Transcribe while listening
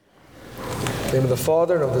In the name of the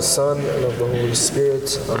Father, and of the Son, and of the Holy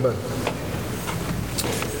Spirit. Amen.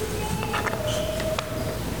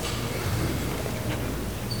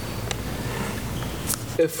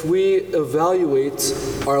 If we evaluate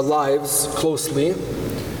our lives closely,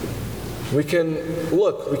 we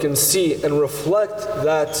can see and reflect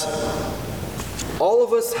that all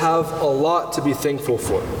of us have a lot to be thankful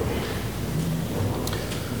for.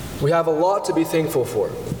 We have a lot to be thankful for.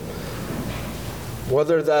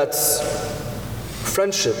 Whether that's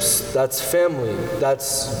friendships, that's family,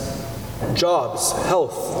 that's jobs,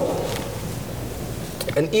 health.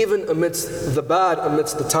 And even amidst the bad,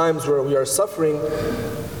 amidst the times where we are suffering,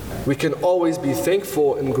 we can always be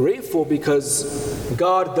thankful and grateful because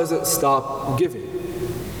God doesn't stop giving.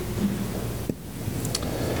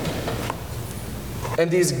 And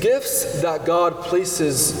these gifts that God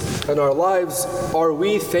places in our lives, are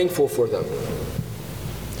we thankful for them?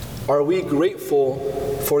 Are we grateful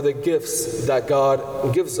for the gifts that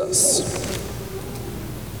God gives us?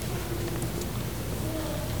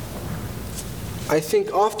 I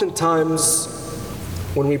think oftentimes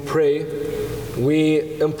when we pray,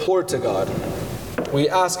 we implore to God. We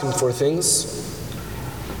ask Him for things,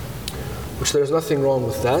 which there's nothing wrong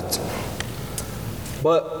with that.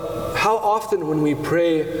 But how often when we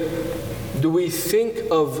pray do we think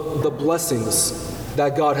of the blessings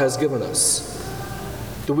that God has given us?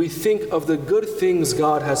 Do we think of the good things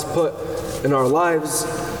God has put in our lives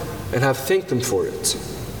and have thanked Him for it?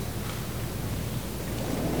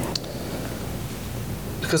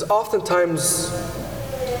 Because oftentimes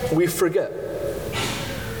we forget.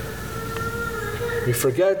 We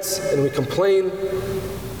forget and we complain,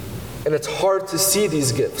 and it's hard to see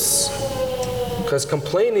these gifts. Because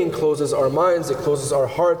complaining closes our minds, it closes our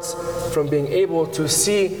hearts from being able to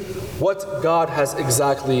see what God has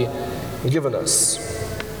exactly given us.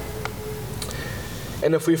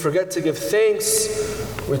 And if we forget to give thanks,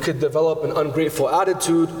 we could develop an ungrateful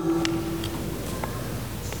attitude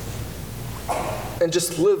and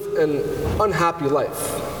just live an unhappy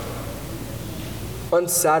life,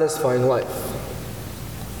 unsatisfying life.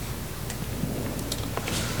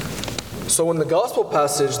 So in the gospel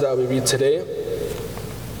passage that we read today,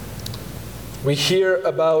 we hear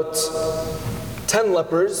about 10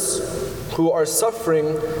 lepers who are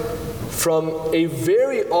suffering from a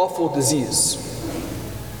very awful disease.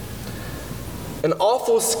 An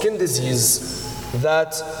awful skin disease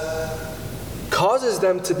that causes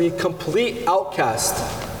them to be complete outcast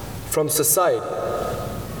from society.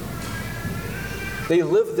 They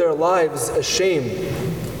live their lives ashamed.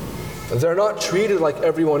 They're not treated like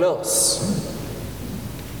everyone else.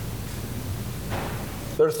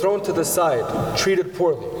 They're thrown to the side, treated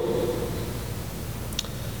poorly,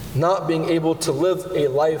 not being able to live a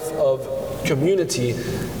life of community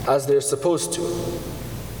as they're supposed to.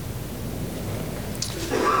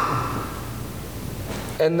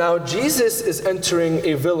 And now Jesus is entering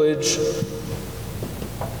a village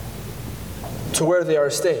to where they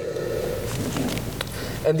are staying.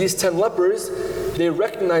 And these 10 lepers, they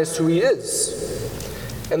recognize who He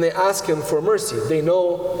is. And they ask Him for mercy. They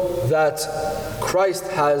know that Christ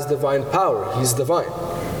has divine power. He's divine.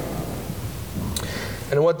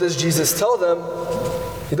 And what does Jesus tell them?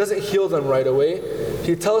 He doesn't heal them right away.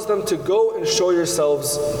 He tells them to go and show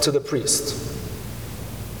yourselves to the priest.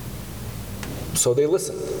 So they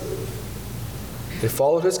listened. They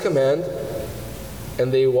followed His command,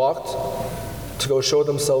 and they walked to go show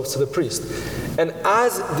themselves to the priest. And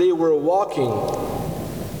as they were walking,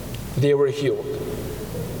 they were healed.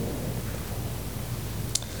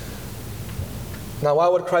 Now, why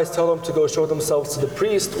would Christ tell them to go show themselves to the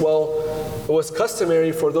priest? Well, it was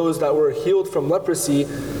customary for those that were healed from leprosy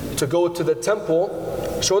to go to the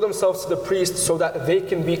temple, show themselves to the priest so that they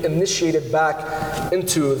can be initiated back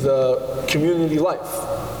into the community life,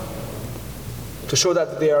 to show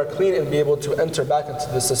that they are clean and be able to enter back into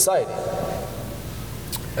the society.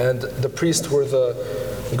 And the priests were the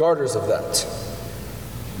guarders of that.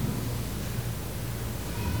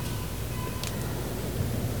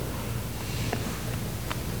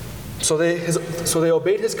 So they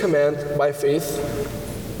obeyed His command by faith.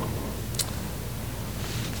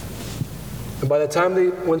 And by the time they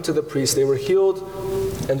went to the priest, they were healed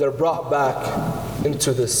and they're brought back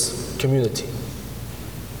into this community.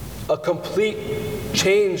 A complete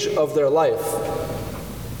change of their life.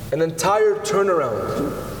 An entire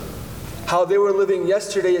turnaround. How they were living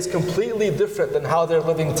yesterday is completely different than how they're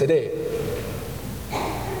living today.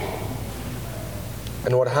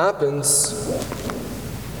 And what happens,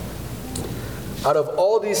 out of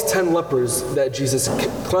all these 10 lepers that Jesus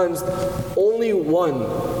cleansed, only one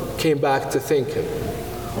came back to thank Him.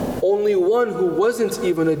 Only one who wasn't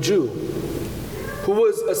even a Jew who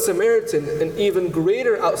was a Samaritan, an even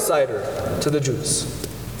greater outsider to the Jews.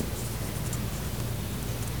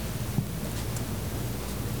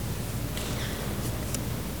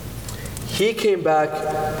 He came back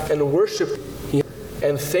and worshiped him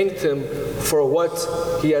and thanked him for what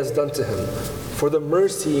he has done to him, for the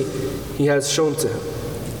mercy he has shown to him.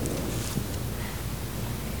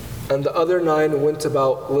 And the other 9 went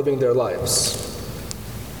about living their lives.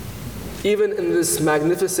 Even in this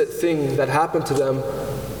magnificent thing that happened to them,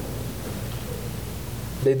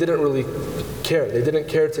 they didn't really care. They didn't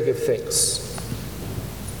care to give thanks.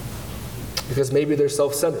 Because maybe they're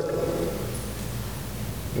self-centered.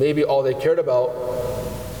 Maybe all they cared about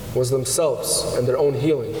was themselves and their own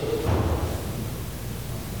healing,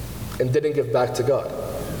 and didn't give back to God.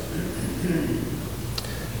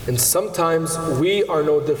 And sometimes we are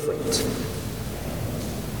no different.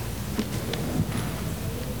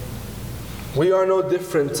 We are no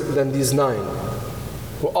different than these 9,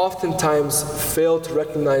 who oftentimes fail to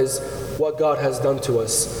recognize what God has done to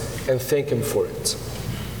us and thank Him for it.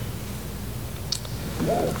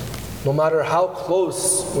 No matter how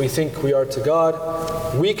close we think we are to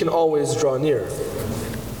God, we can always draw near.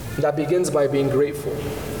 That begins by being grateful.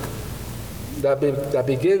 That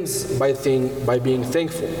begins by being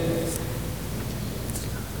thankful.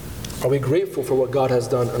 Are we grateful for what God has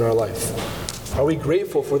done in our life? Are we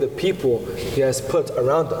grateful for the people He has put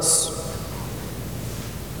around us?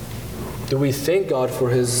 Do we thank God for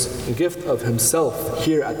His gift of Himself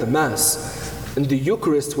here at the Mass, in the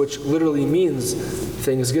Eucharist, which literally means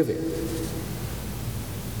thanksgiving?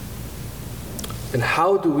 And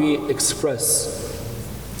how do we express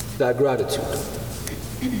that gratitude?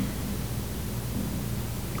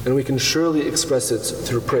 And we can surely express it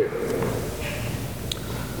through prayer.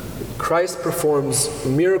 Christ performs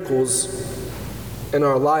miracles in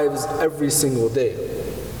our lives every single day.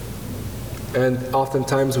 And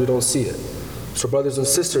oftentimes we don't see it. So brothers and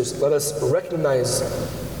sisters, let us recognize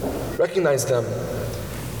them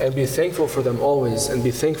and be thankful for them always, and be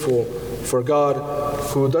thankful for God,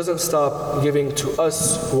 who doesn't stop giving to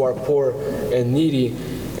us who are poor and needy,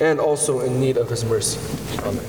 and also in need of His mercy. Amen.